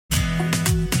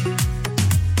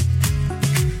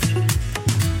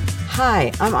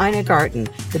Hi, I'm Ina Garten,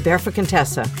 the Barefoot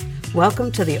Contessa.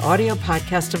 Welcome to the audio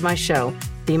podcast of my show,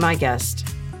 Be My Guest.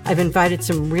 I've invited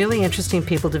some really interesting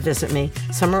people to visit me.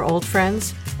 Some are old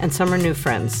friends and some are new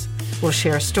friends. We'll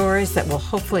share stories that will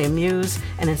hopefully amuse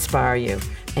and inspire you,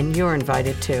 and you're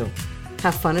invited too. How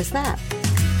fun is that?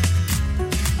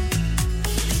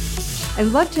 I'd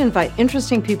love to invite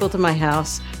interesting people to my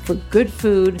house for good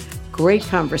food, great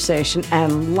conversation,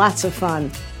 and lots of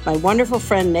fun. My wonderful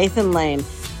friend Nathan Lane,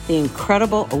 the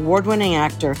incredible award-winning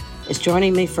actor, is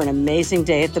joining me for an amazing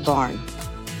day at the barn.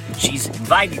 She's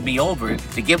invited me over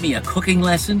to give me a cooking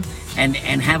lesson and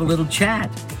have a little chat.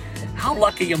 How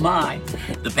lucky am I?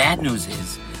 The bad news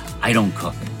is, I don't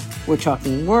cook. We're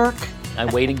talking work. I'm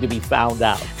waiting to be found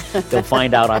out. They'll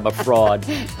find out I'm a fraud,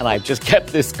 and I've just kept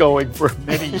this going for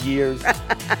many years.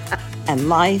 And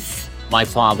life. My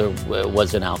father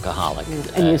was an alcoholic.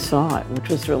 And you saw it, which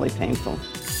was really painful.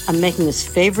 I'm making his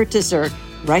favorite dessert,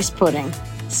 rice pudding,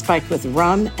 spiked with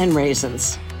rum and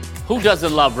raisins. Who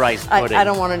doesn't love rice pudding? I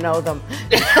don't want to know them.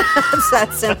 It's that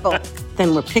simple.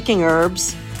 Then we're picking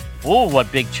herbs. Oh,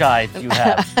 what big chives you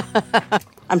have.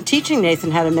 I'm teaching Nathan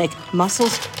how to make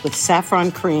mussels with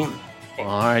saffron cream. All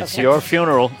right, it's your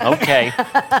funeral. Okay.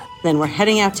 Then we're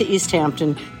heading out to East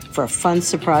Hampton for a fun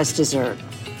surprise dessert.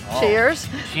 Oh. Cheers.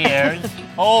 Cheers.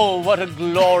 Oh, what a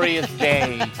glorious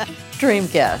day. Dream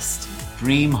guest.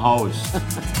 Dream host.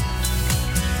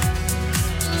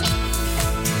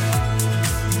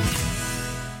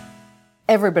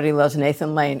 Everybody loves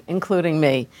Nathan Lane, including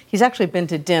me. He's actually been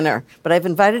to dinner, but I've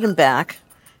invited him back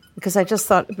because I just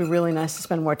thought it'd be really nice to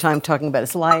spend more time talking about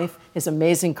his life, his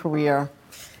amazing career,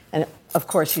 and of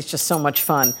course, he's just so much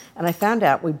fun. And I found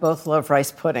out we both love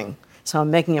rice pudding, so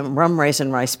I'm making him rum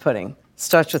raisin rice pudding.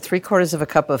 Starts with 3/4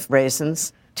 cup of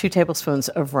raisins, 2 tablespoons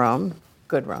of rum,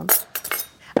 good rum.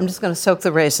 I'm just going to soak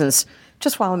the raisins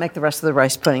just while I make the rest of the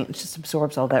rice pudding. It just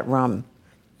absorbs all that rum.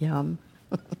 Yum.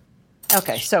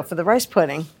 Okay, so for the rice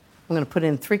pudding, I'm going to put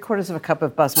in 3/4 cup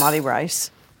of basmati rice.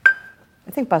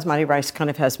 I think basmati rice kind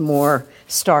of has more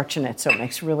starch in it, so it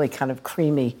makes really kind of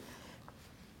creamy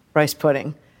rice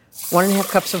pudding. 1.5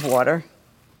 cups of water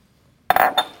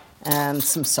and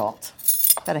some salt,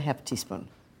 about 1/2 teaspoon.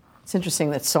 It's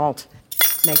interesting that salt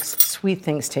makes sweet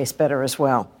things taste better as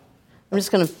well. I'm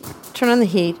just going to turn on the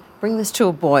heat, bring this to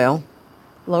a boil,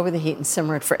 lower the heat and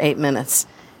simmer it for 8 minutes.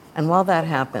 And while that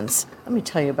happens, let me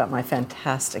tell you about my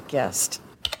fantastic guest.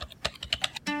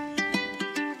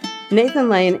 Nathan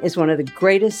Lane is one of the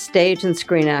greatest stage and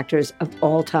screen actors of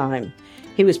all time.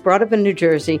 He was brought up in New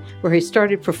Jersey, where he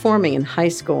started performing in high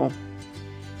school.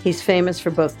 He's famous for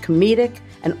both comedic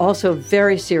and also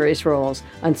very serious roles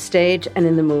on stage and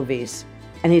in the movies.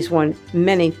 And he's won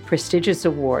many prestigious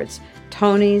awards,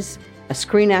 Tonys, a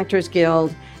Screen Actors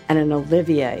Guild, and an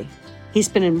Olivier. He's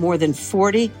been in more than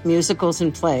 40 musicals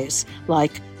and plays,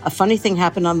 like A Funny Thing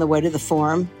Happened on the Way to the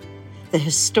Forum, the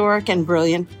historic and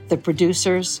brilliant The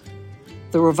Producers,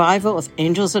 the revival of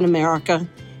Angels in America,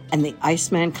 and The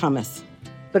Iceman Cometh.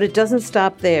 But it doesn't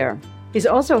stop there. He's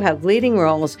also had leading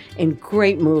roles in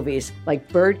great movies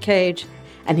like Birdcage,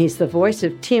 and he's the voice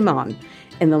of Timon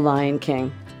in The Lion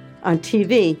King. On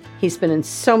TV, he's been in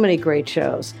so many great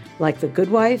shows like The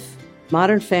Good Wife,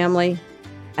 Modern Family,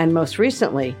 and most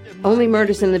recently, Only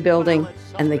Murders in the Building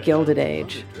and The Gilded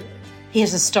Age. He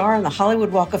is a star on the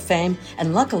Hollywood Walk of Fame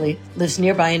and luckily lives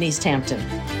nearby in East Hampton.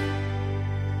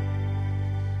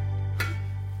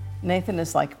 Nathan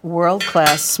is like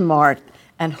world-class smart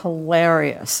and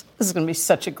hilarious. This is going to be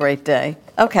such a great day.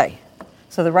 Okay,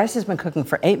 so the rice has been cooking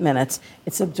for 8 minutes.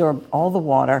 It's absorbed all the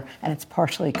water and it's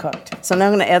partially cooked. So now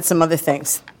I'm going to add some other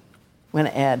things. I'm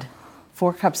going to add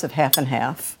 4 cups of half and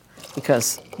half,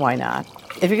 because why not?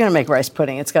 If you're going to make rice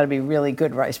pudding, it's got to be really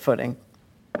good rice pudding.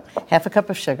 1/2 cup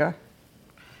of sugar.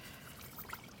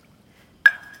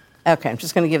 Okay, I'm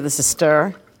just going to give this a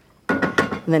stir.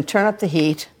 And then turn up the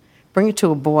heat, bring it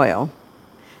to a boil,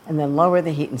 and then lower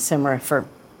the heat and simmer it for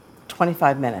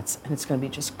 25 minutes. And it's going to be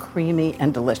just creamy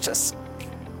and delicious.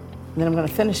 And then I'm going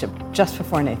to finish it just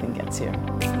before Nathan gets here.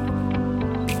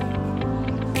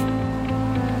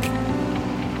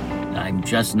 I'm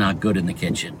just not good in the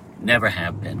kitchen. Never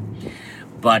have been.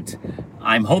 But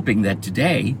I'm hoping that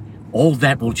today, all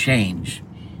that will change.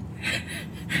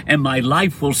 And my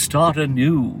life will start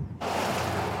anew.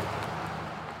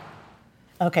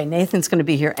 Okay, Nathan's going to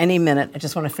be here any minute. I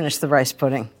just want to finish the rice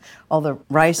pudding. All the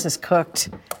rice is cooked,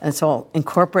 and it's all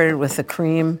incorporated with the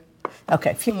cream.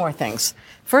 Okay, a few more things.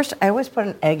 First, I always put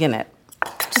an egg in it.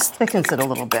 Just thickens it a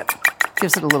little bit.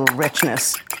 Gives it a little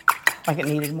richness, like it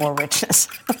needed more richness.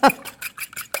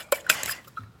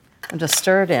 And just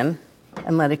stir it in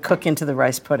and let it cook into the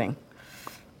rice pudding.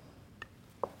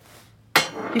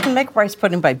 You can make rice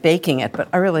pudding by baking it, but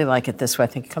I really like it this way. I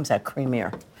think it comes out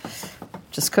creamier.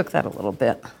 Just cook that a little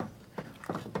bit.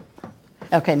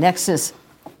 Okay, next is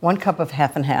 1 cup of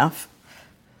half and half,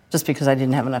 just because I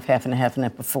didn't have enough half and half in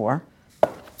it before.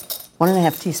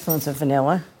 1.5 teaspoons of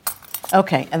vanilla.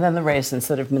 Okay, and then the raisins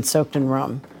that have been soaked in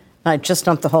rum. I just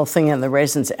dumped the whole thing in, the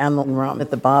raisins and the rum at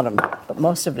the bottom, but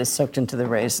most of it is soaked into the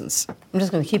raisins. I'm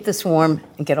just going to keep this warm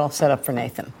and get all set up for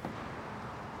Nathan.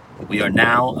 We are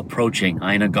now approaching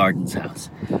Ina Garden's house.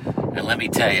 And let me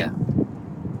tell you,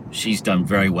 she's done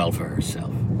very well for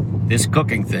herself. This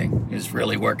cooking thing is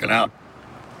really working out.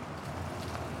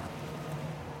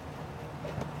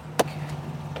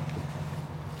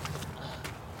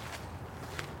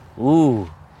 Ooh,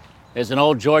 there's an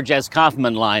old George S.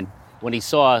 Kaufman line. When he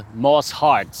saw Moss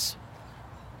Hart's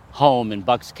home in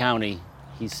Bucks County,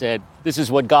 he said, "This is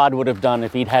what God would have done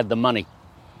if he'd had the money."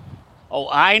 Oh,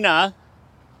 Ina.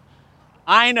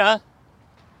 Ina.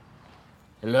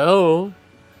 Hello?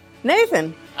 Nathan,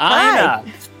 Ina. hi.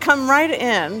 Come right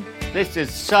in. This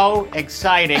is so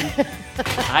exciting.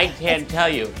 I can't tell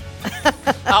you.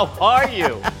 How are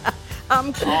you?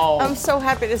 I'm so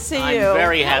happy to see you. I'm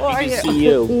very How are happy to you? see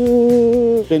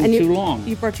you. It's been And too long.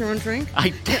 You brought your own drink?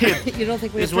 I did. You don't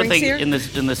think we This have is what drinks they here?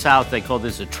 in the South they call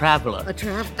this a traveler. A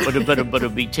traveler. But it'll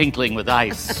be tinkling with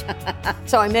ice.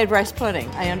 So I made rice pudding.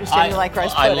 I understand you like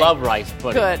rice I pudding. love rice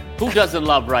pudding. Good. Who doesn't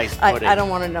love rice pudding? I don't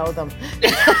want to know them.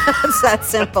 It's that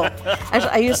simple.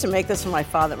 I used to make this for my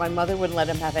father. My mother wouldn't let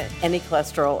him have any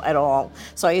cholesterol at all.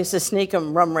 So I used to sneak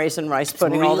him rum raisin rice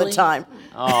pudding all the Really? time.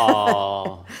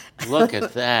 Oh, look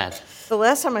at that. The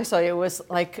last time I saw you was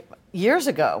like years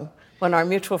ago when our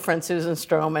mutual friend Susan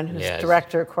Stroman, who's Yes.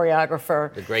 director,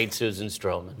 choreographer, The great Susan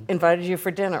Stroman. invited you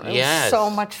for dinner. It Yes. was so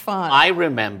much fun. I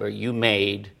remember you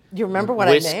made You remember what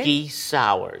I made? whiskey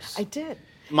sours. I did.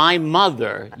 My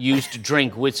mother used to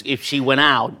drink whiskey if she went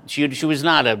out. She was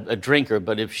not a drinker,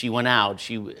 but if she went out,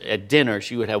 at dinner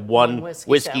she would have one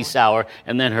whiskey sour,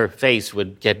 and then her face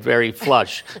would get very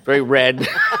flush, very red.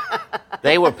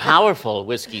 They were powerful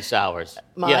whiskey sours.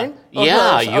 Mine? Yeah, Or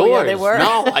yeah, hers? yours. Oh, yeah, they were.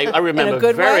 No, I remember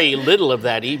good very way? little of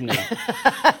that evening.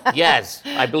 Yes,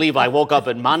 I believe I woke up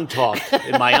in Montauk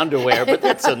in my underwear, but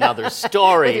that's another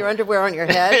story. With your underwear on your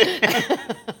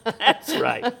head. That's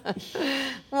right.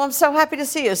 Well, I'm so happy to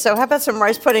see you. So how about some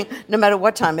rice pudding, no matter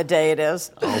what time of day it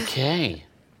is? Okay.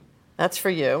 That's for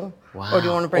you. Wow. Or do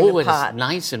you want to bring Oh, a it's pot?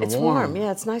 nice and it's warm.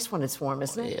 Yeah, it's nice when it's warm,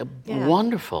 isn't it? Yeah.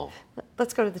 Wonderful.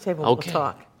 Let's go to the table. Okay. We'll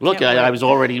talk. Look, Can't wait. I was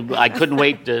already. I couldn't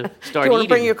wait to start Do you want eating. to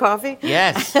bring your coffee?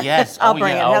 Yes, yes. I'll Oh,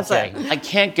 bring yeah, it. How's okay. that? I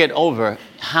can't get over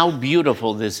how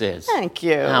beautiful this is. Thank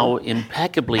you. How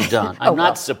impeccably done. I'm well.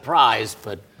 not surprised,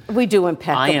 but We do I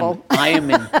impeccable.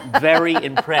 am very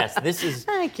impressed. This is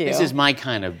Thank you. This is my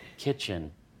kind of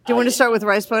kitchen. Do you want to start with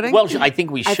rice pudding? Well, I think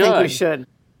we should. I think we should.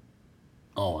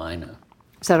 Oh, I know.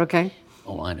 Is that okay?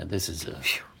 Oh, I know. This is a.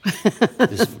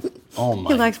 Oh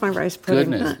my. He likes my rice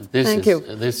pudding. goodness. Thank you.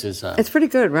 This is. It's pretty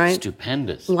good, right?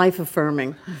 Stupendous. Life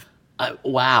affirming.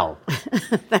 Wow.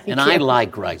 And I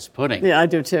like rice pudding. Yeah, I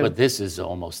do too. But this is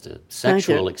almost a you.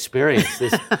 sexual experience.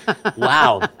 This,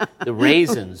 wow, the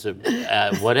raisins,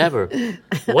 whatever.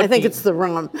 What I think do it's the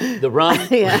rum. the rum.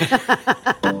 Yeah.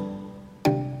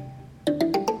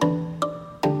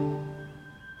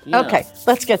 Yeah. Okay,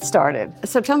 let's get started.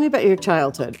 So tell me about your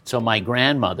childhood. So my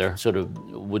grandmother sort of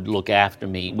would look after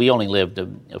me. We only lived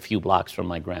a few blocks from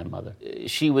my grandmother.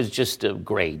 She was just a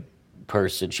great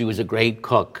person. She was a great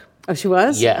cook. Oh, she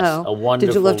was? Yes, Oh. a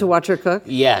wonderful. Did you love to watch her cook?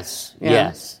 Yes, Yeah.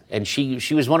 yes. And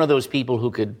she was one of those people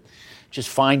who could just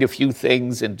find a few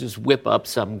things and just whip up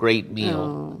some great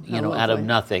meal, how out of lovely.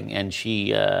 nothing. And she,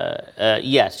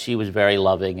 yes, she was very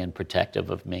loving and protective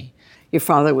of me. Your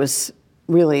father was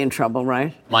really in trouble,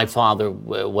 right? My father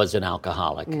was an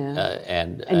alcoholic, Yeah.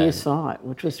 and And you saw it,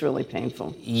 which was really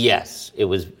painful. yes, it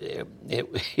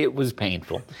was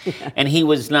painful, and he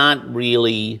was not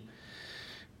really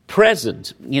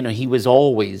present. He was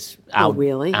always out,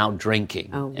 really? out drinking,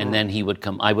 Oh, wow. and then he would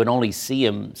come. I would only see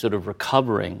him sort of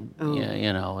recovering,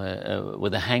 Oh.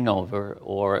 with a hangover,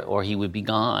 or he would be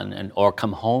gone, or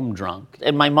come home drunk.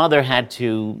 And my mother had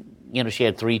to. She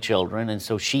had 3 children, and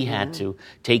so she had to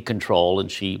take control, and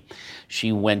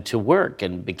she went to work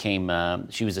and became,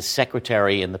 she was a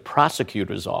secretary in the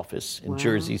prosecutor's office in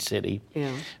Jersey City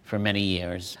for many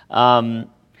years.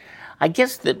 I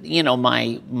guess that,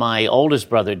 my oldest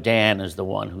brother, Dan, is the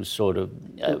one who sort of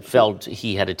felt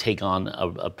he had to take on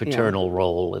a paternal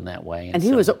role in that way. And he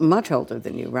so- was much older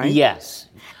than you, right? Yes.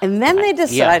 And then they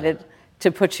decided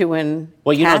to put you in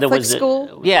Well, Catholic there was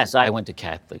school? Yes, I went to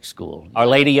Catholic school. Our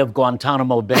Lady of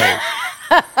Guantanamo Bay.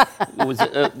 It was,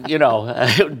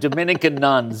 Dominican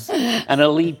nuns, an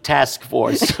elite task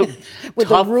force.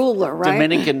 With a ruler, right?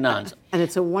 Dominican nuns. And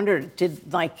it's a wonder,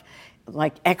 did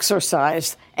like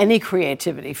exercise any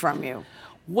creativity from you?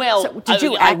 Well, So, did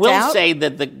you I act will out? say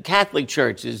that the Catholic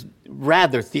Church is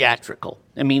rather theatrical.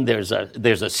 I mean, there's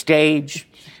a stage.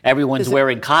 Everyone's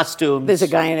wearing costumes. There's a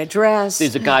guy in a dress.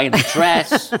 There's a guy in a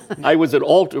dress. I was an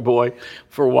altar boy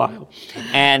for a while.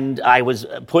 And I was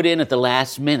put in at the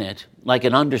last minute, like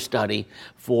an understudy,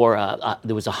 for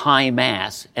there was a high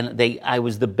mass. And I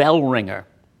was the bell ringer.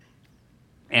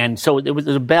 And so there was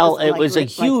a bell. It It was a like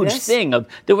huge this? thing.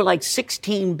 There were like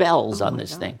 16 bells on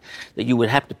this thing that you would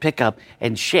have to pick up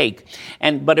and shake.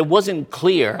 But it wasn't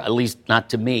clear, at least not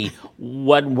to me,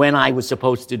 when I was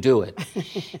supposed to do it.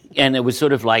 And it was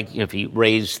sort of like if he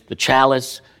raised the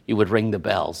chalice, you would ring the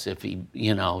bells. If he,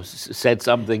 said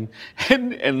something,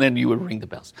 and then you would ring the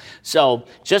bells. So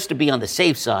just to be on the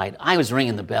safe side, I was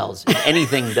ringing the bells.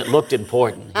 Anything that looked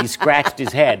important. He scratched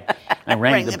his head. I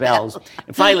rang the bells.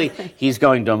 And finally, he's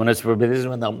going, Dominus Vobiscum,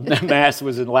 when the Mass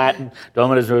was in Latin,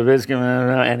 Dominus Vobiscum,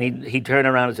 and he turned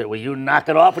around and said, will you knock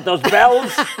it off with those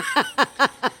bells?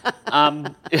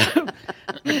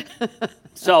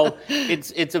 So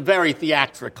it's a very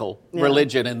theatrical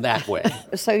religion in that way.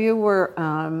 So you were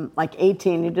like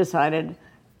 18, you decided,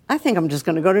 I think I'm just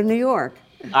going to go to New York.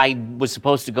 I was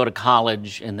supposed to go to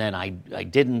college, and then I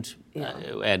didn't,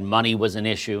 and money was an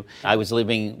issue. I was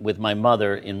living with my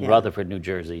mother in Rutherford, New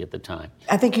Jersey at the time.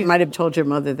 I think you might have told your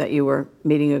mother that you were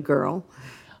meeting a girl.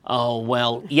 Oh,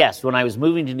 well, yes. When I was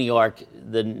moving to New York,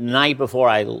 the night before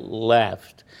I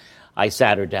left, I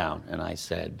sat her down, and I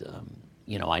said,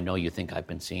 I know you think I've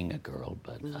been seeing a girl,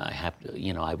 but I have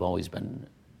to, I've always been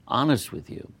honest with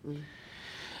you.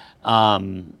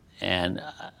 And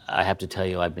I have to tell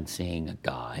you, I've been seeing a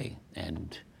guy,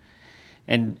 and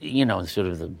sort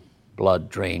of the blood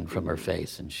drained from her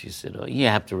face. And she said, you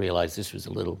have to realize this was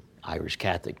a little Irish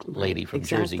Catholic lady from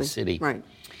Jersey City. Right.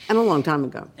 And a long time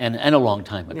ago. And a long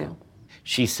time ago. Yeah.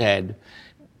 She said,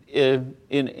 in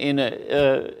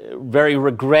a very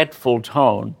regretful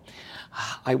tone,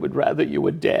 I would rather you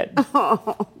were dead.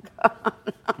 Oh, God.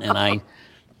 And I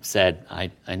said, I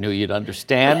knew you'd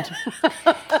understand.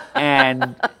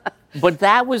 But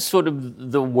that was sort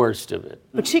of the worst of it.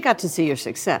 But she got to see your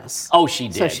success. Oh, she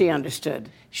did. So she understood.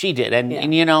 She did.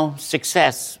 And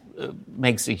success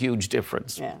makes a huge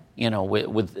difference,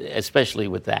 with especially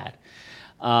with that.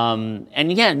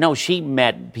 She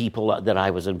met people that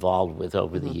I was involved with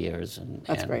over the years.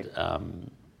 That's great.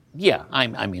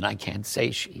 I can't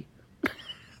say she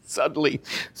suddenly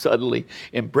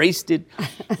embraced it,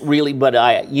 really, but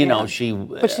she...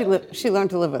 But she learned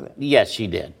to live with it. Yes, she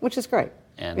did. Which is great.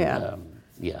 And,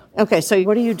 Okay, so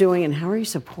what are you doing and how are you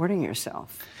supporting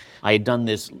yourself? I had done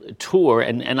this tour,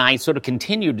 and I sort of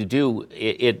continued to do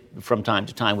it from time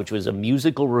to time, which was a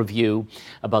musical review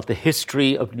about the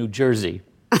history of New Jersey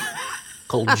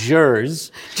called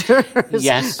Jers. Jers.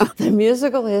 Yes. The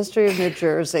musical history of New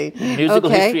Jersey. Musical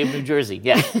history of New Jersey,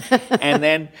 yes. And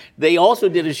then they also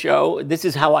did a show, this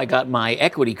is how I got my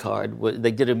equity card,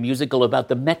 they did a musical about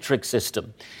the metric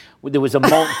system. There was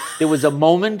a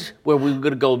moment where we were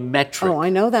going to go metric. Oh, I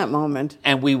know that moment.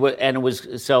 And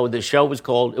the show was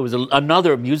called,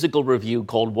 another musical review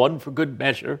called One for Good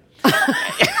Measure.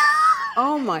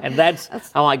 Oh my. And that's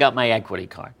how I got my equity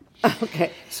card.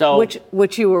 Okay. So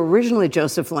which you were originally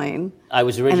Joseph Lane. I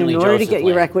was originally Joseph Lane. And in order to get Lane.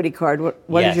 your equity card,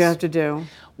 what did you have to do?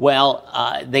 Well,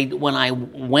 when I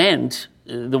went,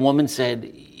 the woman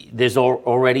said, there's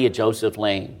already a Joseph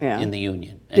Lane in the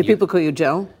Union. Did people call you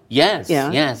Joe? Yes,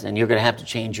 yes, and you're going to have to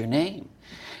change your name.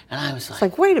 And I was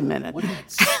like, wait a minute.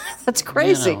 That's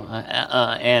crazy.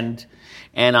 And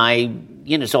I,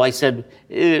 so I said,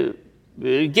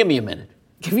 give me a minute.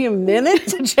 Give you a minute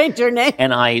to change your name?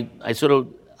 And I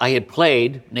had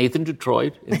played Nathan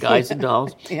Detroit in Guys and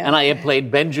Dolls, and I had played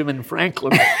Benjamin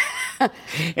Franklin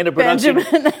in a production,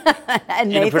 of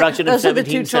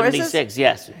 1776.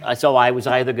 Yes. So I was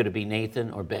either going to be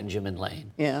Nathan or Benjamin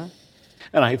Lane. Yeah.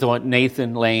 And I thought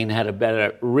Nathan Lane had a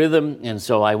better rhythm, and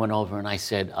so I went over and I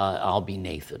said, I'll be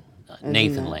Nathan.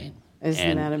 Nathan Lane.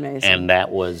 Isn't that amazing? And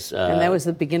that was...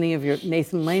 the beginning of your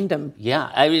Nathan Lane-dom. Yeah.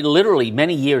 I mean, literally,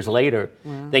 many years later,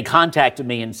 they contacted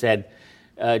me and said,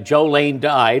 Joe Lane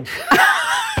died.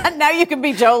 Now you can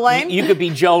be Joe Lane? You could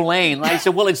be Joe Lane. And I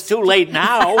said, well, it's too late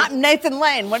now. I'm Nathan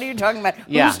Lane. What are you talking about?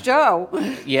 Yeah. Who's Joe?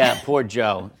 Yeah, poor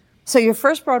Joe. So your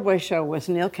first Broadway show was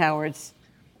Neil Coward's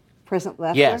Present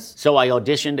laughter? Yes. So I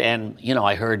auditioned, and,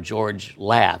 I heard George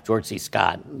laugh, George C.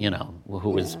 Scott, who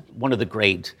was one of the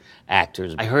great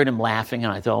actors. I heard him laughing,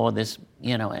 and I thought, this,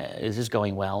 is this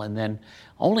going well? And then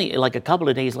only like a couple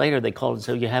of days later, they called and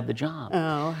said, you have the job.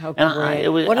 Oh, how great.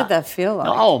 What did that feel like?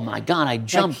 Oh, my God, I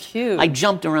jumped. Huge. I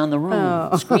jumped around the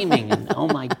room screaming, and oh,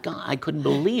 my God, I couldn't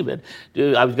believe it.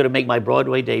 Dude, I was going to make my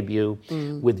Broadway debut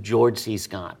with George C.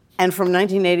 Scott. And from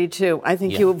 1982, I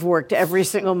think you have worked every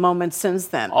single moment since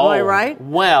then. Am I right?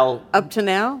 Well. Up to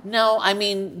now? No, I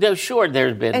mean, there's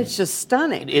been. It's just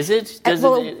stunning. Is it? At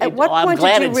what point I'm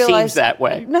glad did you it realize, seems that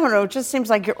way. No, it just seems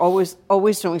like you're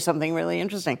always doing something really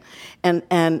interesting.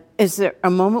 And is there a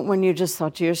moment when you just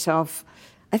thought to yourself,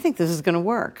 I think this is going to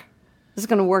work. This is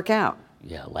going to work out.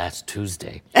 Yeah, last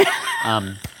Tuesday.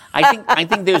 I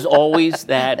think there's always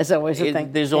that. There's always a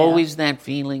thing. There's always that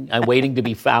feeling. I'm waiting to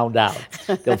be found out.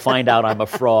 They'll find out I'm a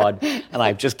fraud, and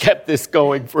I've just kept this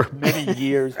going for many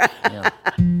years. Yeah.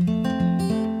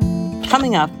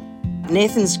 Coming up,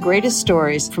 Nathan's greatest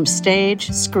stories from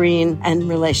stage, screen, and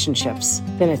relationships.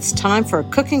 Then it's time for a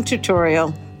cooking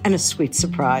tutorial and a sweet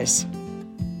surprise.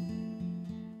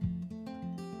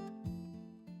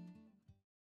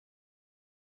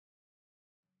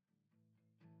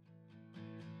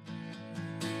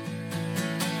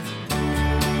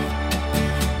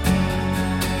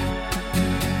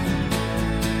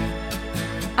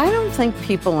 I don't think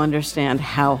people understand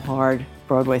how hard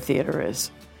Broadway theater is.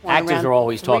 Actors are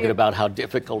always talking about how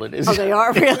difficult it is. Oh, they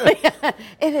are, really?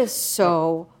 It is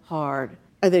so hard.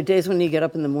 Are there days when you get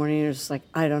up in the morning and you're just like,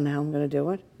 I don't know how I'm going to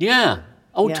do it? Yeah.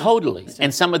 Oh, totally.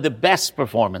 And some of the best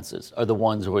performances are the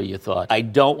ones where you thought, I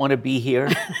don't want to be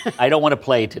here. I don't want to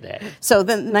play today. So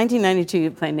then 1992, you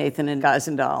play Nathan in Guys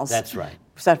and Dolls. That's right.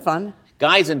 Was that fun?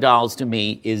 Guys and Dolls, to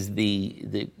me, is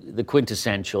the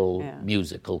quintessential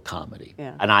musical comedy.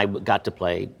 Yeah. And I got to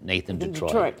play Nathan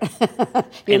Detroit.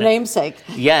 Your namesake.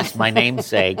 Yes, my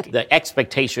namesake. The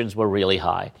expectations were really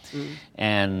high.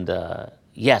 And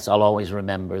yes, I'll always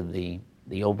remember the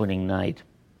opening night.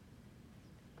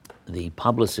 The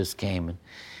publicist came and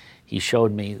he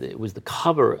showed me that it was the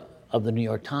cover of the New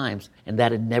York Times, and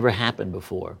that had never happened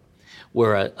before,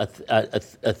 where a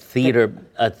theater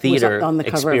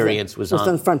experience was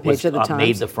on the front page of the Times.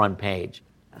 Made the front page.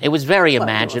 It was very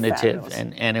imaginative,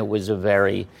 and it was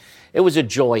a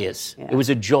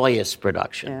joyous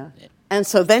production. Yeah. And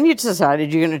so then you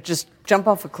decided you're going to just jump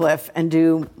off a cliff and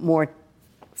do more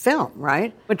film,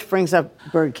 right? Which brings up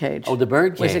Birdcage. Oh, the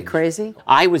Birdcage. Was it crazy?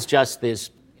 I was just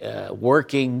this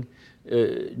working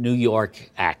New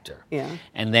York actor. Yeah.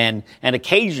 And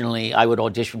occasionally I would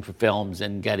audition for films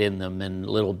and get in them in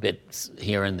little bits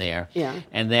here and there. Yeah.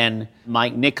 And then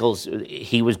Mike Nichols,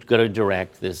 he was going to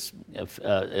direct this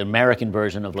American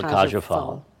version of La Cage aux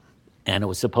Folles. And it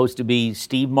was supposed to be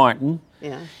Steve Martin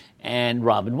and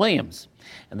Robin Williams.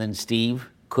 And then Steve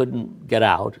couldn't get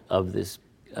out of this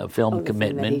film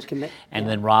commitment. And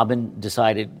then Robin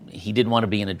decided he didn't want to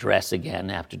be in a dress again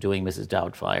after doing Mrs.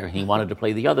 Doubtfire. He wanted to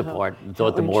play the other part and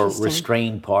thought the more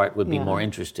restrained part would be more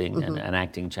interesting and an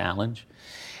acting challenge.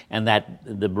 And that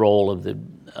the role of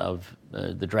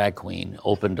the drag queen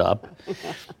opened up.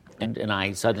 And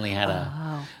I suddenly had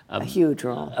a huge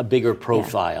role, a bigger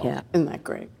profile. Yeah. Isn't that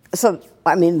great? So,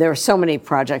 I mean, there are so many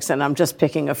projects, and I'm just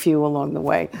picking a few along the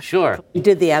way. Sure. You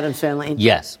did The Addams Family.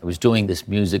 Yes. I was doing this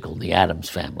musical, The Addams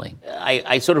Family.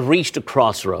 I sort of reached a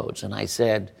crossroads, and I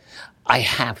said, I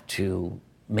have to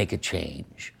make a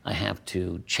change. I have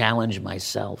to challenge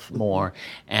myself more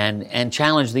and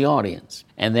challenge the audience.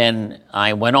 And then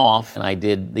I went off and I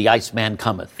did The Iceman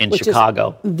Cometh in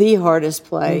Chicago. Is the hardest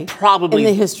play probably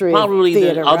in the history of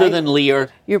theater, other than Lear.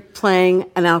 You're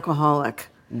playing an alcoholic.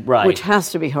 Right. Which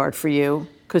has to be hard for you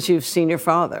because you've seen your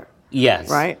father. Yes.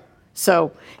 Right?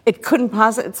 So it couldn't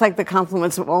possibly, it's like the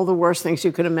compliments of all the worst things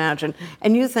you could imagine.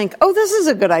 And you think, oh, this is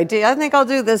a good idea. I think I'll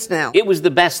do this now. It was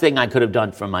the best thing I could have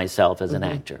done for myself as an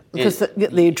actor. Because the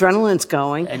adrenaline's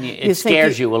going. And it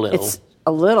scares you a little. It's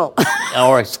a little.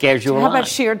 Or it scares you a lot. How about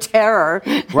sheer terror?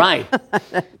 Right.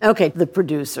 Okay, the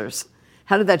producers.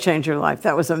 How did that change your life?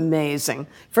 That was amazing.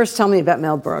 First, tell me about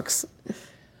Mel Brooks.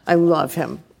 I love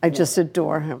him. I just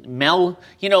adore him. Mel,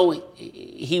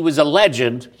 he was a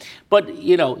legend, but,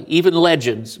 even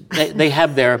legends, they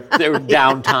have their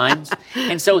down times.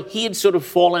 And so he had sort of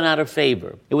fallen out of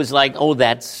favor. It was like, oh,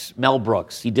 that's Mel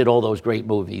Brooks. He did all those great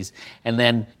movies. And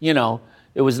then,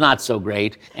 it was not so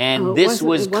great. And this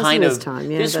was kind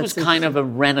of a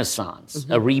renaissance,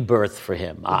 a rebirth for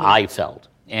him, I felt.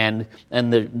 And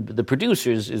the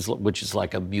producers which is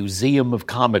like a museum of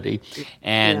comedy,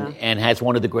 and has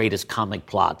one of the greatest comic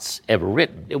plots ever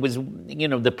written. It was,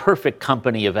 the perfect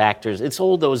company of actors. It's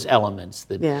all those elements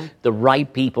that the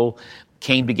right people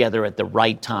came together at the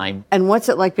right time. And what's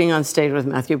it like being on stage with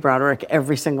Matthew Broderick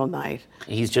every single night?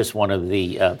 He's just one of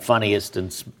the funniest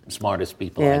and smartest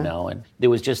people I know. And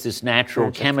there was just this natural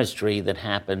chemistry that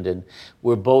happened, and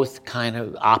we're both kind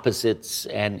of opposites,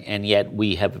 and yet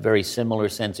we have a very similar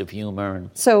sense of humor.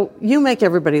 So you make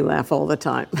everybody laugh all the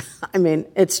time. I mean,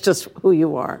 it's just who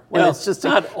you are. Well, and it's just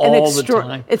not all the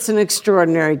time. It's an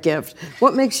extraordinary gift.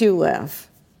 What makes you laugh?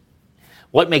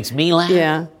 What makes me laugh?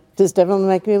 Yeah. Does Devlin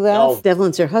make me laugh? No.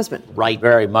 Devlin's your husband. Right,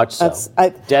 very much so. I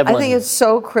Devlin, think it's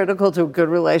so critical to a good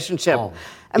relationship. Oh,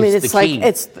 I mean, it's it's the like key.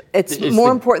 it's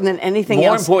more important than anything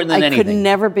else. More important than I anything. could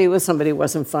never be with somebody who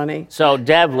wasn't funny. So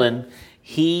Devlin,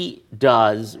 he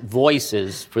does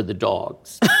voices for the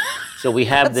dogs. So we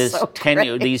have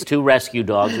these two rescue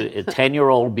dogs, a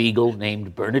 10-year-old beagle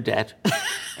named Bernadette,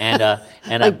 and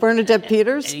like Bernadette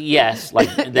Peters? Yes,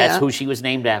 like that's who she was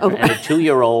named after, and a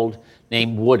 2-year-old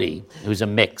named Woody, who's a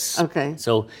mix. Okay.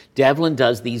 So Devlin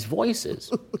does these voices.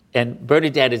 And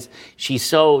Bernadette she's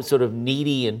so sort of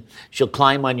needy, and she'll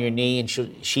climb on your knee, and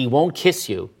she won't kiss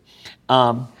you.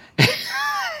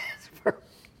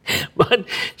 But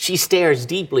she stares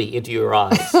deeply into your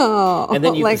eyes. And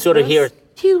then you can sort of hear,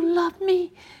 "Do you love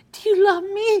me? Do you love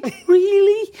me?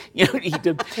 Really?"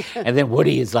 And then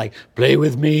Woody is like, "Play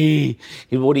with me."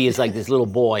 Woody is like this little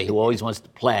boy who always wants to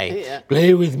play. Yeah.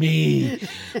 "Play with me.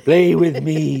 Play with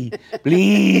me.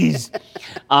 Please."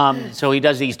 So he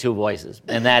does these two voices.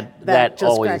 And that just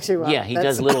always cracks you up. Yeah, he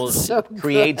does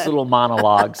creates good. little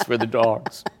monologues for the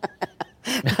dogs.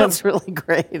 That's really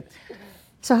great.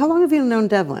 So how long have you known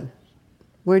Devlin?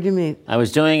 Where'd you meet? I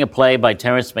was doing a play by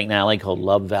Terrence McNally called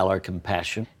Love, Valor,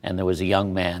 Compassion, and there was a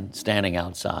young man standing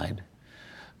outside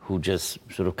who just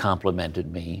sort of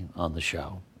complimented me on the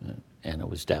show, and it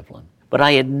was Devlin. But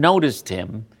I had noticed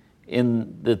him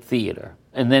in the theater,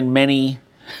 and then many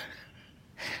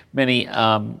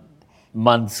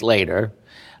months later,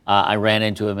 I ran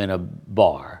into him in a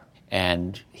bar.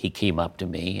 And he came up to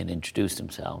me and introduced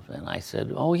himself. And I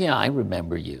said, "Oh, yeah, I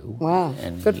remember you." Wow,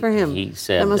 and good for him. He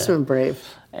said, that must have been brave.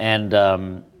 And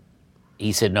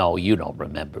he said, "No, you don't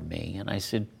remember me." And I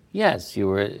said, "Yes, you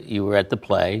were at the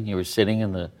play. You were sitting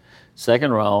in the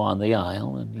second row on the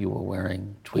aisle, and you were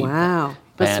wearing tweed pants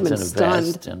and a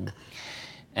vest."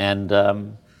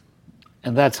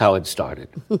 And that's how it started.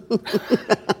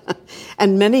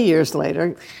 And many years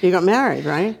later, you got married,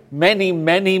 right? Many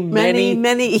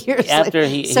years after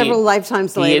later. Several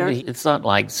lifetimes later. It's not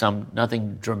like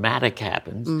nothing dramatic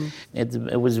happens.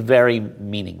 It was very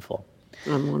meaningful.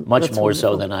 Much more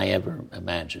so than I ever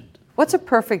imagined. What's a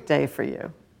perfect day for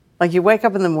you? Like you wake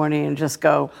up in the morning and just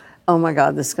go, "Oh my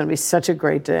God, this is going to be such a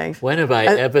great day." When have I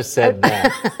ever said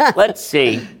that? Let's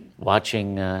see.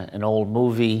 Watching an old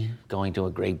movie, going to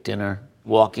a great dinner,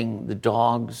 walking the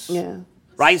dogs. Yeah.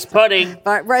 Rice pudding.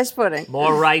 Rice pudding.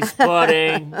 More rice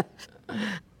pudding.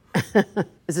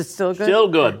 Is it still good? Still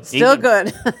good. Still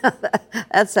good.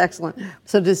 That's excellent.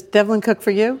 So does Devlin cook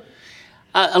for you?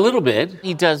 A little bit.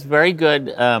 He does very good,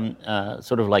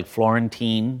 sort of like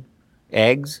Florentine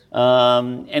eggs,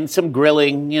 and some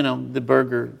grilling, the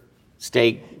burger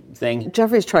steak thing.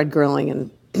 Jeffrey's tried grilling,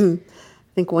 and I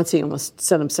think once he almost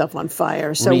set himself on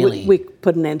fire. So Really? we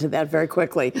put an end to that very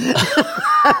quickly.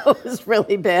 It was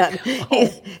really bad.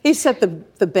 He set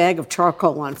the bag of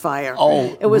charcoal on fire.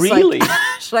 Oh, it was really? Like,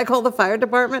 should I call the fire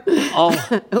department? Oh,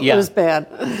 yeah. It was bad.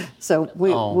 So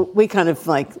we kind of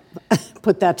like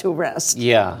put that to rest.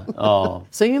 Yeah. Oh.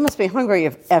 So you must be hungry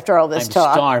after all this I'm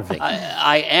talk. starving.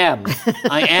 I am,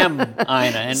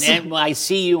 Ina. And I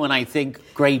see you and I think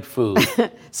great food.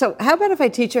 So how about if I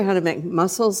teach you how to make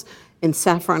mussels in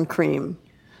saffron cream?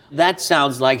 That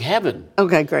sounds like heaven.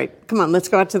 Okay, great. Come on, let's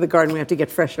go out to the garden. We have to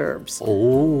get fresh herbs.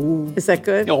 Oh. Is that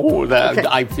good? Oh, Okay.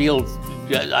 I feel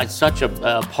such a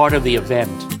part of the event.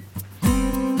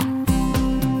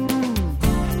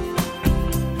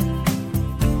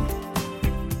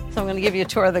 So I'm going to give you a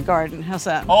tour of the garden. How's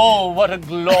that? Oh, what a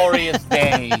glorious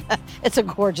day. It's a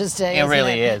gorgeous day. It isn't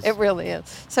really it? is. It really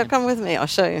is. So come with me. I'll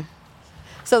show you.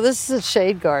 So this is a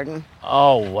shade garden.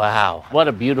 Oh, wow. What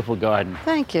a beautiful garden.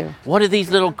 Thank you. What are these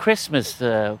little Christmas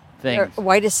They're things?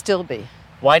 white as Stilby.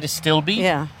 White as Stilby?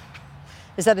 Yeah.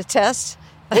 Is that a test?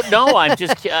 Well, no, I'm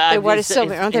just... They're white as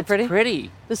Stilby. Aren't they it's pretty?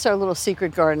 pretty. This is our little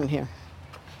secret garden here.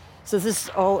 So this is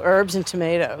all herbs and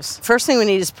tomatoes. First thing we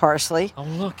need is parsley. Oh,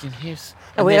 look, and here's...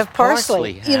 And we there's have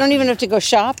parsley. You don't even have to go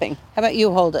shopping. How about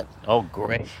you hold it? Oh,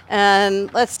 great. And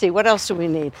let's see, what else do we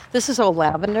need? This is all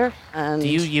lavender. And Do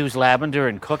you use lavender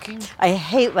in cooking? I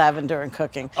hate lavender in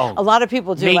cooking. Oh, a lot of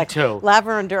people do. me like too.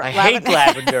 Lavender. I hate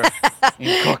lavender in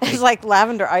cooking. It's like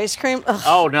lavender ice cream. Ugh,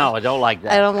 Oh, no, I don't like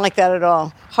that. I don't like that at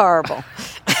all. Horrible.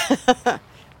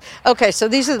 Okay, so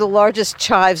these are the largest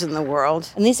chives in the world.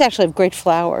 And these actually have great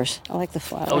flowers. I like the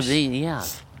flowers. Oh, yeah.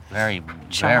 Very,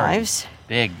 Chives.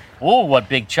 very big. Oh, what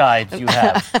big chives you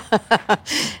have.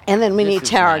 And then we need This is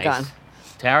tarragon. nice.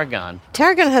 Tarragon.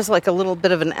 Tarragon has like a little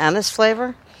bit of an anise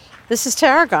flavor. This is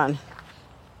tarragon.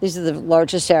 These are the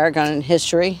largest tarragon in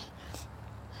history.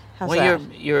 How's Well,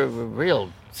 that? you're a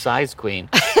real size queen.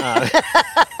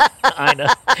 I know.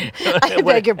 I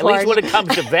beg your At least when pardon. it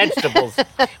comes to vegetables.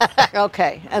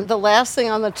 Okay, and the last thing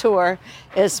on the tour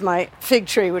is my fig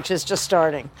tree, which is just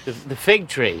starting. The fig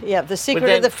tree. Yeah, the secret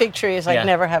then- of the fig tree is I Yeah.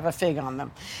 never have a fig on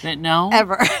them. No?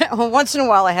 Ever. Well, once in a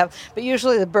while I have, but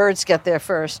usually the birds get there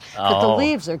first. But the Oh.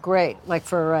 leaves are great, like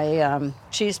for a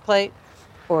cheese plate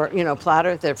or,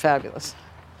 platter, they're fabulous.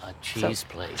 A cheese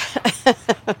plate.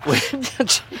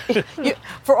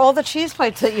 For all the cheese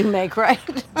plates that you make, right?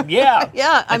 Yeah.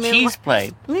 Yeah, I A mean, cheese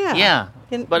plate. Yeah. Yeah.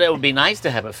 Can- But it would be nice to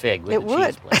have a fig with It a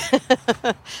would. cheese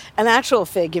plate. An actual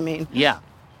fig, you mean? Yeah.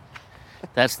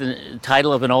 That's the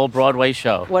title of an old Broadway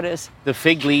show. What is? The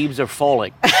fig leaves are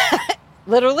falling.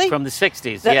 Literally? From the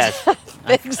 60s, That's- yes.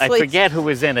 I fig leaves. forget who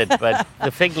was in it, but the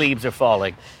fig leaves are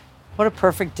falling. What a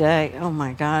perfect day. Oh,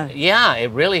 my God. Yeah, it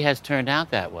really has turned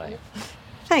out that way.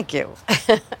 Thank you.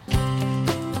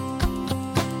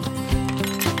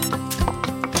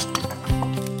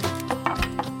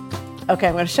 Okay,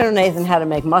 I'm going to show Nathan how to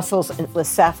make mussels with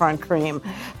saffron cream.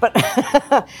 But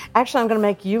actually, I'm going to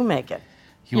make you make it.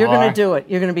 You're going are? to do it.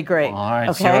 You're going to be great. All right,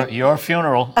 okay? your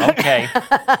funeral. Okay.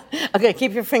 Okay,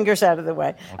 keep your fingers out of the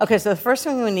way. Okay, so the first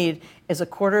thing we need is a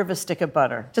quarter of a stick of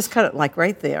butter. Just cut it like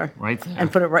right there. Right there.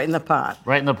 And put it right in the pot.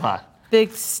 Right in the pot.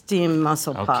 Big steam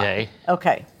mussel pot. Okay.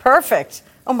 Okay, perfect.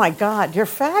 Oh my God, you're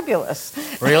fabulous.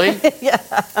 Really? Yeah.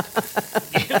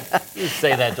 You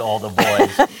say that to all the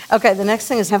boys. Okay, the next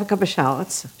thing is have a cup of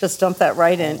shallots. Just dump that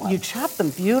right in. You chop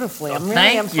them beautifully. I'm really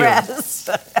thank you. impressed.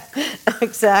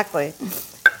 Exactly.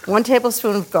 1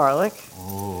 tablespoon of garlic.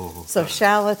 Ooh. So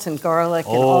shallots and garlic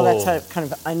and all that Oh.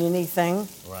 kind of oniony thing.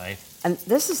 Right. And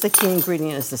this is the key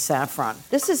ingredient is the saffron.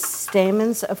 This is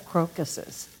stamens of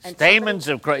crocuses. And Stamens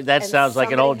of that and sounds like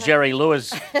an somebody old had- Jerry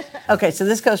Lewis. Okay, so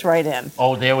this goes right in.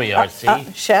 Oh, there we are. See,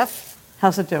 Chef,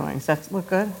 how's it doing? Does that look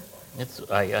good? it's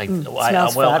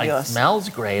smells fabulous. It smells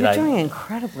great. You're doing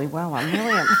incredibly well. I'm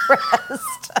really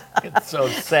impressed. It's so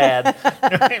sad.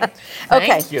 Thank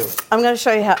Okay, you. I'm going to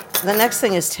show you how. The next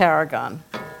thing is tarragon.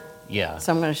 Yeah.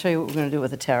 So I'm going to show you what we're going to do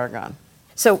with the tarragon.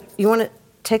 So you want to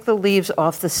take the leaves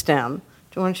off the stem.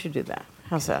 Why don't you do that?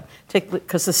 How's that?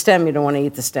 Because the stem, you don't want to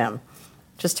eat the stem.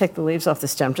 Just take the leaves off the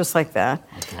stem, just like that.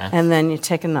 Okay. And then you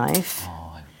take a knife,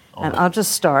 and I'll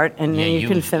just start, and then you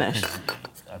can finish.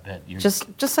 I bet you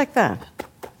Just like that.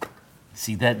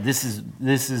 see that this is.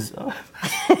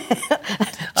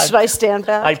 Should I stand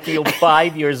back? I feel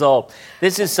 5 years old.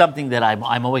 This is something that I'm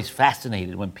always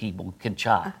fascinated when people can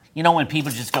chop. You know, when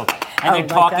people just go and they're like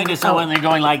talking that? to someone and they're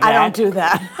going like that. I don't do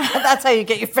that. That's how you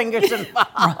get your fingers involved.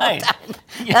 Right.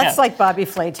 Yeah. That's like Bobby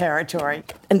Flay territory.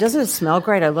 And doesn't it smell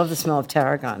great? I love the smell of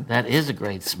tarragon. That is a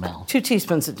great smell. 2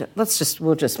 teaspoons of,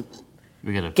 we'll just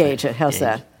We're gonna gauge it. How's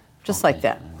that? Just like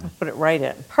that. Put it right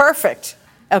in. Perfect.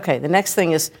 Okay, the next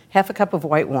thing is half a cup of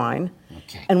white wine.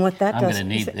 Okay. And what that I'm does gonna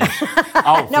need is- this.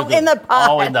 Oh, No, for in the pot.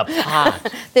 Oh, in the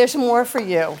pot. There's more for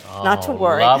you. Not to Oh,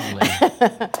 worry. Lovely.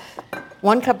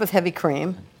 1 cup of heavy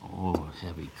cream. Oh,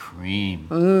 heavy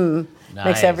cream. Nice.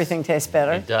 Makes everything taste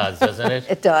better. It does, doesn't it?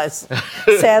 It does.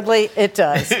 Sadly, it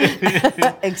does.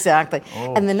 Exactly.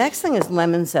 Oh. And the next thing is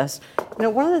lemon zest. You know,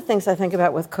 one of the things I think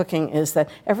about with cooking is that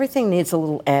everything needs a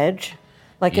little edge.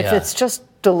 Like if Yeah. it's just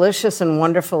delicious and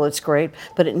wonderful, it's great,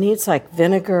 but it needs like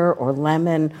vinegar or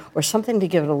lemon or something to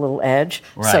give it a little edge.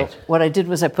 So Right. what I did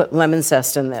was I put lemon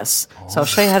zest in this. So I'll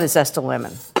show you how to zest a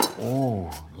lemon. Oh,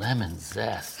 lemon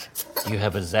zest. You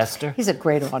have a zester? He's a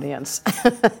great audience.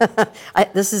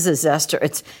 This is a zester.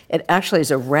 It actually is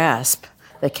a rasp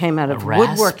that came out of rasp?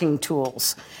 woodworking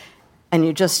tools, and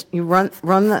you run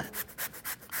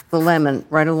the lemon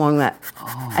right along that,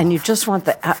 and you just want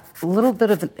the little bit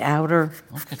of the outer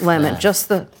Look at lemon, that. just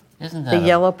the Isn't that a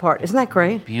yellow part. Isn't that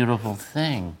great? beautiful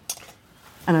thing?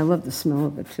 And I love the smell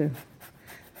of it too.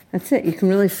 That's it. You can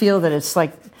really feel that it's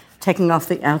like taking off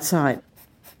the outside.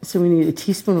 So we need a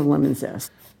teaspoon of lemon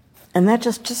zest. And that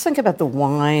just think about the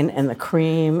wine and the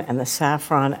cream and the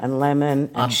saffron and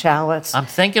lemon and shallots. I'm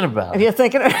thinking about it. You're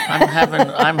thinking.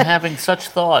 I'm having such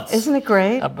thoughts. Isn't it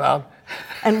great? About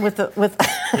and with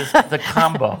the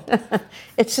combo.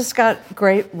 It's just got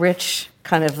great, rich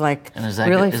kind of like. And is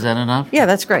that enough? Yeah,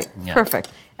 that's great. Yeah. Perfect.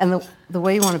 And the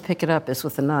way you want to pick it up is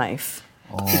with a knife,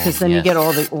 because then you get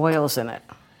all the oils in it,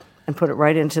 and put it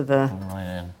right into the.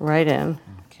 Right in.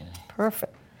 Okay.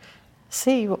 Perfect.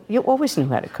 See, you always knew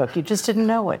how to cook. You just didn't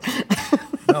know it.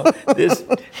 No,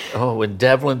 when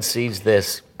Devlin sees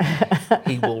this,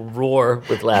 he will roar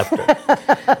with laughter.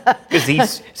 Because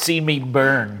he's seen me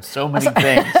burn so many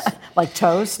things. Like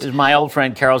toast? As my old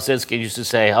friend Carol Siska used to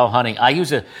say, "Oh, honey, I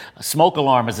use a smoke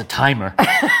alarm as a timer."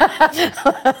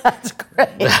 That's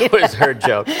great. That was her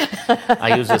joke.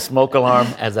 I use a smoke alarm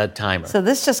as a timer. So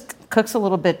this just cooks a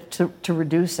little bit to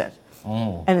reduce it.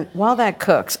 And while that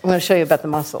cooks, I'm going to show you about the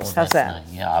mussels. How's that?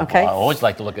 Nice. Yeah, okay. I always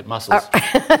like to look at mussels.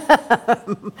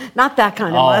 Not that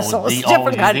kind of mussels.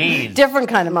 These. Different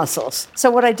kind of mussels.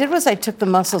 So what I did was I took the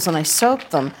mussels and I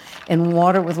soaked them in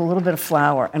water with a little bit of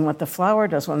flour. And what the flour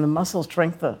does, when the mussels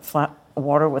drink the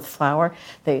water with flour,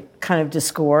 they kind of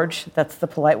disgorge. That's the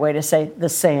polite way to say the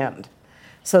sand.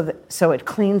 So it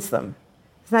cleans them.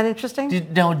 Isn't that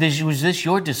interesting? Was this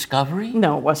your discovery?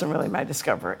 No, it wasn't really my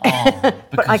discovery. Oh,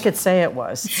 but I could say it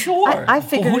was. Sure. I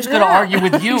figured who's going to argue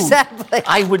with you? Exactly.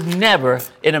 I would never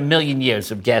in a million years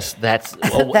have guessed that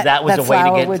was a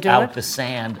way to get out the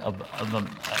sand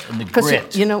in the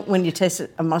grit. You know, when you taste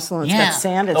a mussel and it's got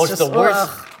sand, it's just the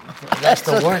worst. That's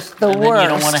the worst. The and worst. Then you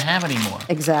don't want to have any more.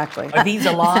 Exactly. Are these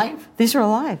alive? These are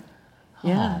alive.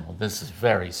 Yeah. Oh, this is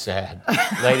very sad.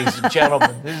 Ladies and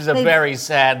gentlemen, this is very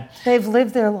sad. They've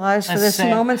lived their lives for this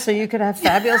moment so you could have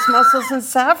fabulous mussels and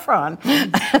saffron.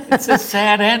 It's a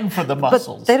sad end for the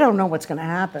mussels. But they don't know what's going to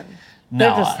happen.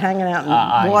 No, they're just hanging out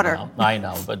in water. I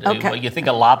know. But you think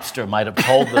a lobster might have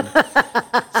told them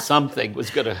something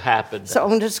was going to happen. So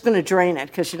I'm just going to drain it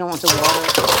because you don't want the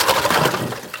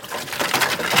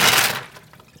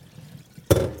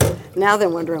water. Now they're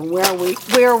wondering,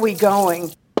 where are we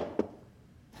going?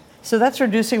 So that's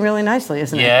reducing really nicely,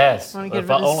 isn't it? Yes. If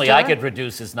only I could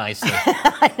reduce as nicely.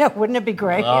 I know, wouldn't it be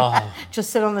great? Oh. Just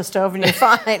sit on the stove and you're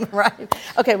fine, right?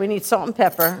 Okay, we need salt and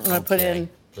pepper. I'm going to put in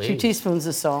 2 teaspoons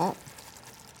of salt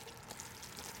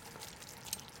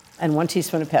and 1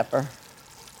 teaspoon of pepper.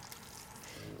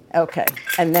 Okay,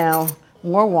 and now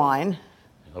more wine.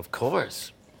 Of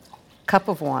course. Cup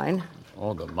of wine.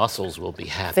 Oh, the mussels will be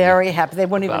happy. Very happy. They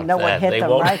won't even know what hit them,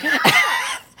 right?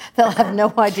 They'll have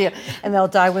no idea, and they'll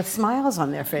die with smiles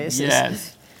on their faces.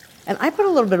 Yes. And I put a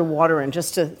little bit of water in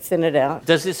just to thin it out.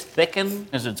 Does this thicken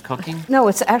as it's cooking? No,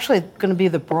 it's actually going to be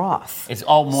the broth. It's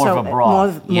more of a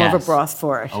broth. More of a broth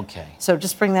for it. Okay. So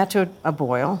just bring that to a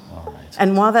boil. All right.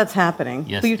 And while that's happening,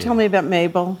 will you tell me about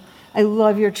Mabel? I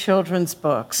love your children's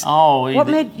books. Oh, what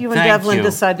made you and Devlin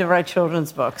decide to write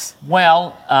children's books?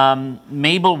 Well,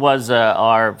 Mabel was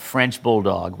our French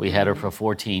bulldog. We had her for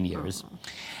 14 years.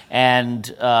 And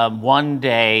one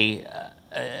day,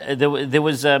 there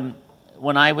was,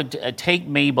 when I would take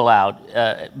Mabel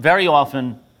out, very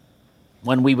often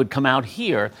when we would come out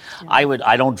here,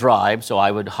 I don't drive, so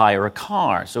I would hire a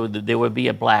car. So there would be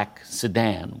a black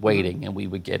sedan waiting, and we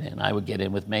would get in. I would get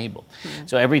in with Mabel. Mm-hmm.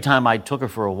 So every time I took her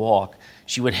for a walk,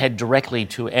 she would head directly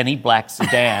to any black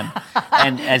sedan,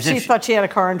 and as she thought she had a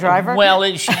car and driver. Well,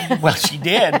 she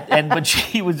did,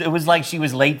 but it was like she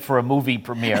was late for a movie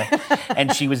premiere,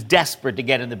 and she was desperate to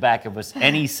get in the back of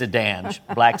any sedan,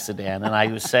 black sedan. And I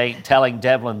was telling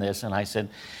Devlin this, and I said,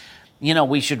 you know,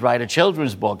 we should write a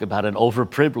children's book about an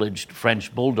overprivileged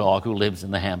French bulldog who lives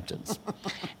in the Hamptons.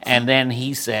 And then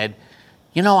he said,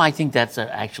 you know, I think that's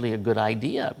actually a good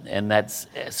idea. And that's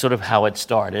sort of how it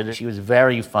started. She was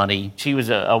very funny. She was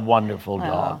a wonderful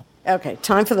dog. Okay,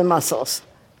 time for the mussels.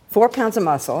 4 pounds of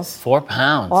mussels. 4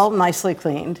 pounds. All nicely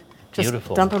cleaned. Just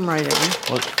beautiful. Dump them right in.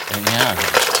 Well, yeah.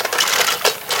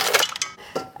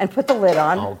 And put the lid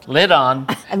on. Oh, lid on.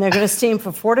 And they're going to steam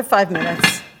for 4 to 5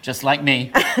 minutes. Just like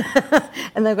me.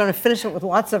 And they're going to finish it with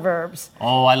lots of herbs.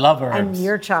 Oh, I love herbs. And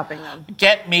you're chopping them.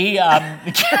 Get me a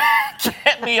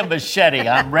machete.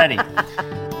 I'm ready.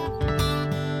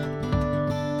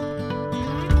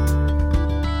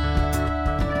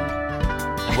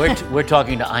 We're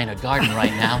talking to Ina Garten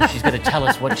right now. She's going to tell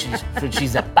us what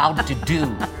she's about to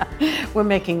do. We're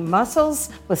making mussels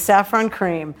with saffron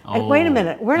cream. And wait a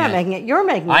minute, we're not making it. You're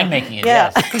making it. I'm making it.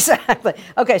 Yeah, yes. Exactly.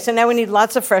 Okay, so now we need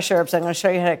lots of fresh herbs. I'm going to show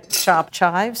you how to chop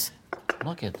chives.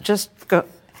 Look at that. Just go.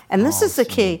 And this is the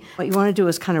key. What you want to do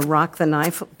is kind of rock the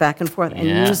knife back and forth and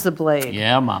use the blade.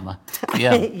 Yeah, Mama.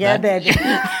 Yeah, yeah, baby.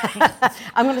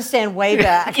 I'm going to stand way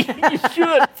back. You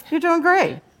should. You're doing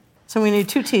great. So we need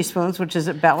 2 teaspoons, which is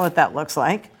about what that looks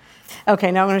like.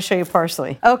 Okay, now I'm going to show you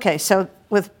parsley. Okay, so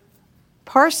with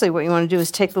parsley, what you want to do is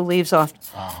take the leaves off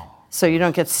so you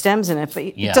don't get stems in it, but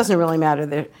it doesn't really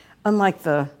matter. Unlike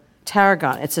the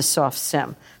tarragon, it's a soft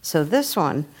stem. So this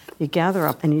one, you gather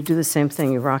up and you do the same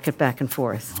thing. You rock it back and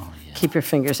forth. Oh, yeah. Keep your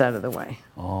fingers out of the way.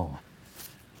 Oh.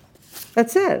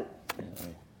 That's it.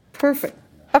 Perfect.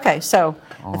 Okay, so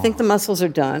I think the mussels are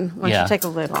done. Why don't you take a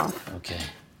lid off? Okay.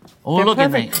 Oh, They're look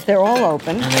perfect. at me. They're all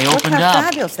open. And they Look opened how up.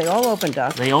 Fabulous. They all opened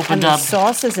up. They opened and up. The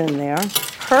sauce is in there.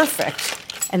 Perfect.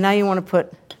 And now you want to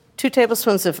put 2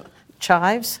 tablespoons of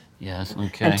chives. Yes,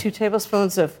 okay. And 2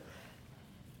 tablespoons of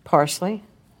parsley.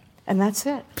 And that's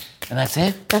it. And that's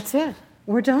it? That's it.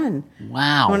 We're done.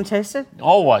 Wow. You want to taste it?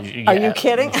 Oh, yeah. Are you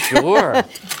kidding? Sure.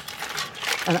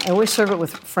 And I always serve it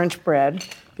with French bread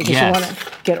because you want to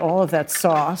get all of that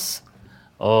sauce.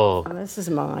 Oh. And this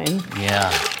is mine. Yeah.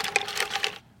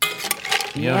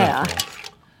 Beautiful. Yeah.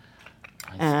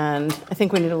 And I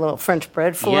think we need a little French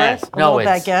bread for Yes. it. A little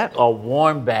baguette. A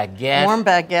warm baguette. Warm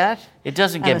baguette. It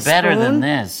doesn't And get a better than spoon.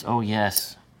 this. Oh,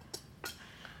 yes.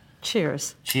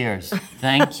 Cheers. Cheers.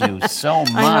 Thank you so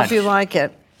much. I hope you like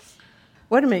it.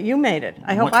 Wait a minute, you made it.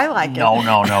 I hope I like it.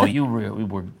 No. You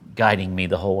were guiding me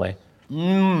the whole way.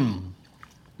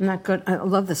 Not good. I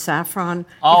love the saffron. You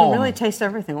Oh. can really taste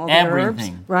everything. All the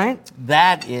Everything. herbs, right?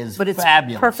 That is But it's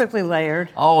fabulous. perfectly layered.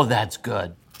 Oh, that's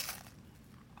good.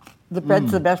 The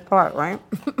bread's the best part, right?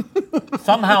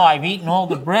 Somehow I've eaten all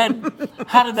the bread.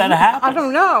 How did that happen? I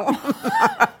don't know.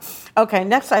 Okay,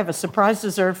 next I have a surprise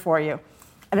dessert for you.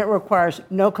 And it requires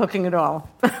no cooking at all.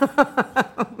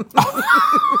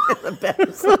 The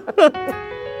best.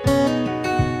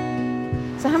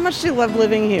 So how much do you love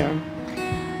living here?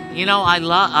 You know,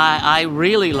 I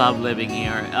really love living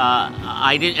here.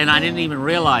 I didn't even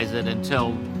realize it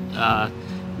until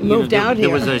Moved out there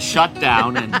here. was a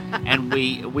shutdown, and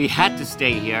we had to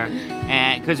stay here,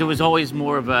 because it was always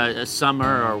more of a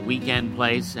summer or weekend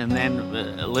place, and then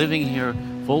living here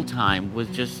full time was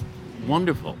just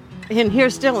wonderful. And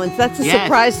here's Dylan's. That's a Yes.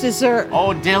 surprise dessert. Oh,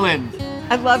 Dylan!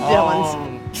 I love Dylan's.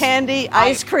 Oh. Candy,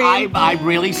 ice cream. I'm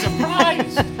really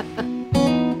surprised.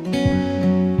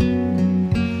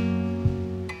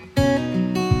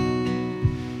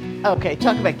 Okay,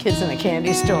 talk about kids in a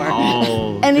candy store.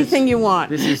 Oh, Anything you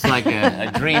want. This is like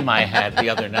a dream I had the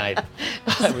other night.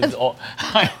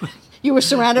 You were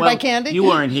surrounded by candy? You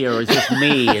weren't here. It was just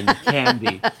me and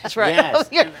candy. That's right. Yes.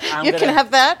 You can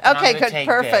have that? I'm Okay, gonna good. take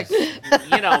Perfect. this.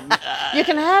 You know, You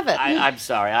can have it. I'm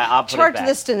sorry. I'll put Charge it back.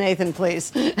 this to Nathan,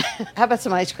 please. How about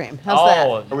some ice cream? How's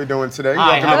Oh, How are we doing today?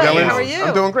 Hi, Welcome how to are you? Dylan's. How are you?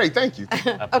 I'm doing great, thank you. a that?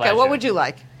 Okay, pleasure. what would you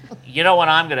like? You know what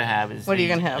I'm going to have is What are you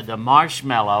gonna have? the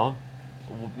marshmallow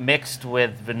mixed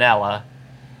with vanilla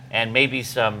and maybe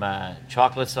some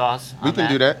chocolate sauce. We on can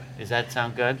do that. Does that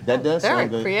sound good? That does Very sound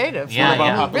good. creative. Yeah, What about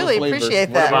yeah. popular Really flavors? appreciate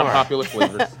What that. about Sure. popular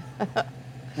flavors?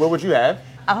 What would you have?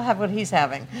 I'll have what he's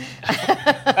having.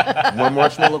 One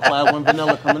marshmallow pie, one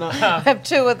vanilla coming up. I have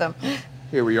 2 of them.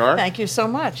 Here we are. Thank you so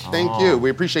much. Thank you. We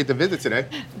appreciate the visit today.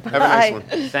 Have a nice Bye.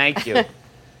 one. Thank you.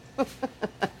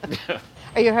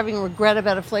 Are you having regret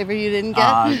about a flavor you didn't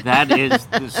get? That is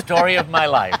the story of my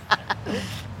life.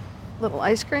 Little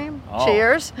ice cream? Oh.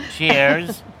 Cheers.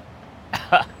 Cheers.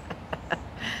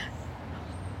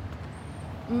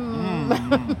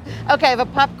 Okay, I have a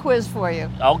pop quiz for you.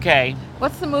 Okay.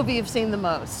 What's the movie you've seen the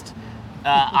most?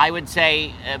 I would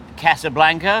say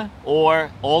Casablanca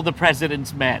or All the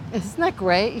President's Men. Isn't that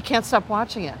great? You can't stop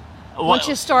watching it. Once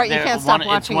you start, you They're can't stop It's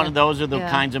watching one it. of those are the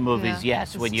Yeah, kinds of movies, yeah.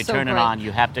 yes. It's When you so turn it great. on,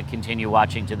 you have to continue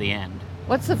watching to the end.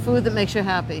 What's the food that makes you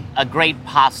happy? A great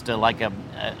pasta, like a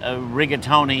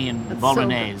rigatoni and It's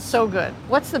bolognese. So good.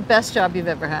 What's the best job you've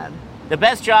ever had? The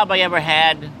best job I ever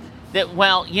had.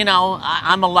 Well, you know,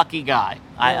 I'm a lucky guy.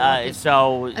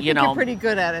 So I think you know, you're pretty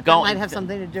good at it. go- That might have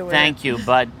something to do with Thank it. you,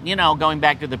 but you know, going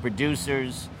back to the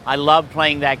producers, I love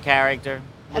playing that character.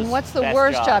 And what's the Best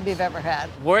worst job you've ever had?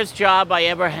 Worst job I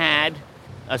ever had,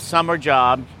 a summer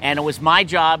job, and it was my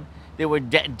job. There were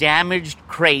damaged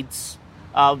crates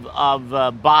of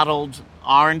bottled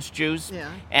orange juice, Yeah.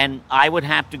 and I would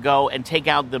have to go and take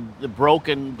out the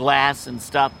broken glass and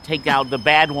stuff, take out the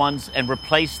bad ones, and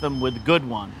replace them with good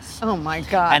ones. Oh my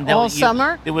God! And All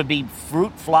summer? there would be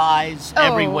fruit flies Oh.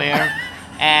 everywhere,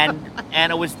 and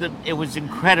it was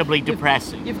incredibly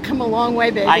depressing. You've come a long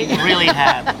way, baby. I really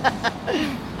have.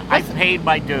 I paid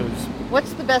my dues.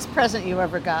 What's the best present you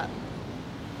ever got?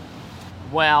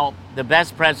 Well, the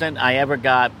best present I ever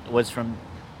got was from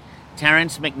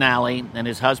Terrence McNally and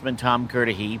his husband Tom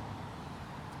Curtihe.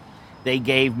 They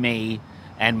gave me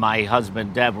and my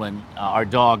husband Devlin, our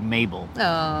dog Mabel. Oh.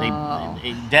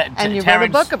 And you wrote a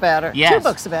book about her. Yes. 2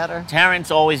 books about her. Terrence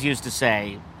always used to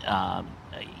say,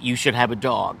 you should have a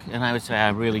dog. And I would say, I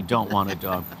really don't want a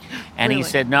dog. And Really? he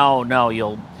said, no,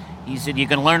 he said, you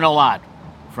can learn a lot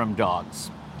from dogs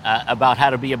about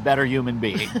how to be a better human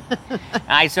being. And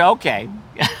I said, okay.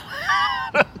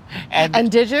 And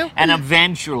did you? And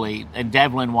eventually,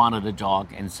 Devlin wanted a dog.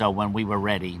 And so when we were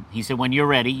ready, he said, when you're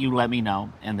ready, you let me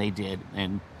know. And they did.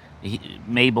 And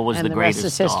Mabel was And the the greatest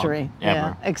rest is history. dog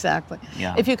ever. Yeah, exactly.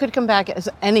 Yeah. If you could come back as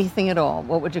anything at all,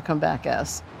 what would you come back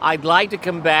as? I'd like to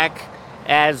come back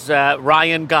as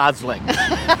Ryan Gosling,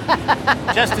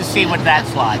 just to see what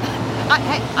that's like.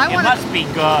 I It want must be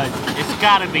good. It's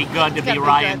got to be good to gotta be be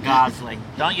Ryan good. Gosling,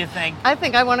 don't you think? I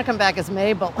think I want to come back as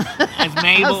Mabel. As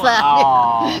Mabel? How's that?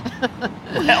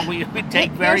 Oh, well, we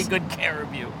take very Here's- good care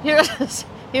of you.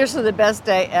 Here's to the best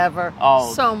day ever.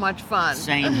 Oh, so much fun.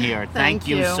 Same here. Thank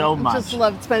you so much. I just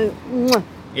loved spending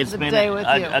It's the been day with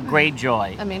you. a great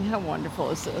joy. I mean, how wonderful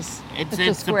is this? It's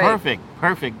just the great.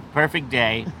 perfect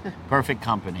day, perfect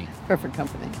company. Perfect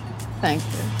company. Thank you.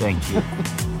 Thank you.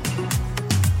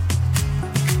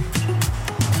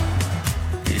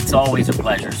 It's always a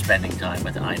pleasure spending time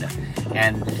with Ina,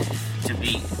 and to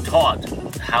be taught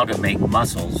how to make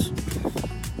mussels.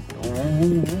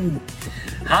 Ooh,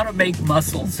 how to make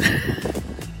mussels.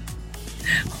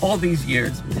 All these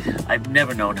years, I've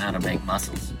never known how to make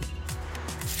mussels.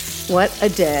 What a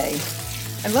day.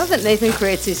 I love that Nathan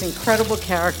creates these incredible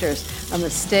characters on the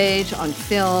stage, on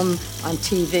film, on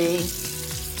TV.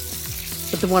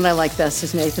 But the one I like best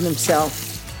is Nathan himself.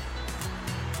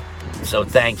 So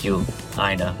thank you,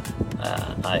 Ina.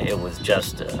 It was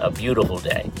just a beautiful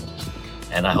day,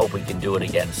 and I hope we can do it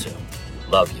again soon.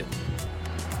 Love you.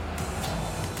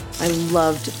 I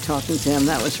loved talking to him.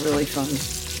 That was really fun.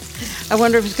 I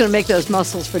wonder if he's going to make those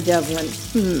mussels for Devlin.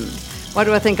 Why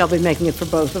do I think I'll be making it for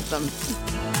both of them?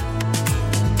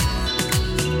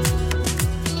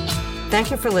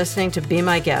 Thank you for listening to Be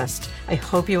My Guest. I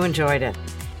hope you enjoyed it.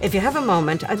 If you have a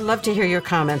moment, I'd love to hear your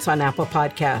comments on Apple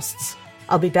Podcasts.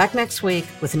 I'll be back next week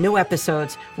with new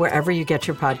episodes wherever you get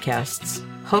your podcasts.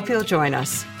 Hope you'll join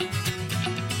us.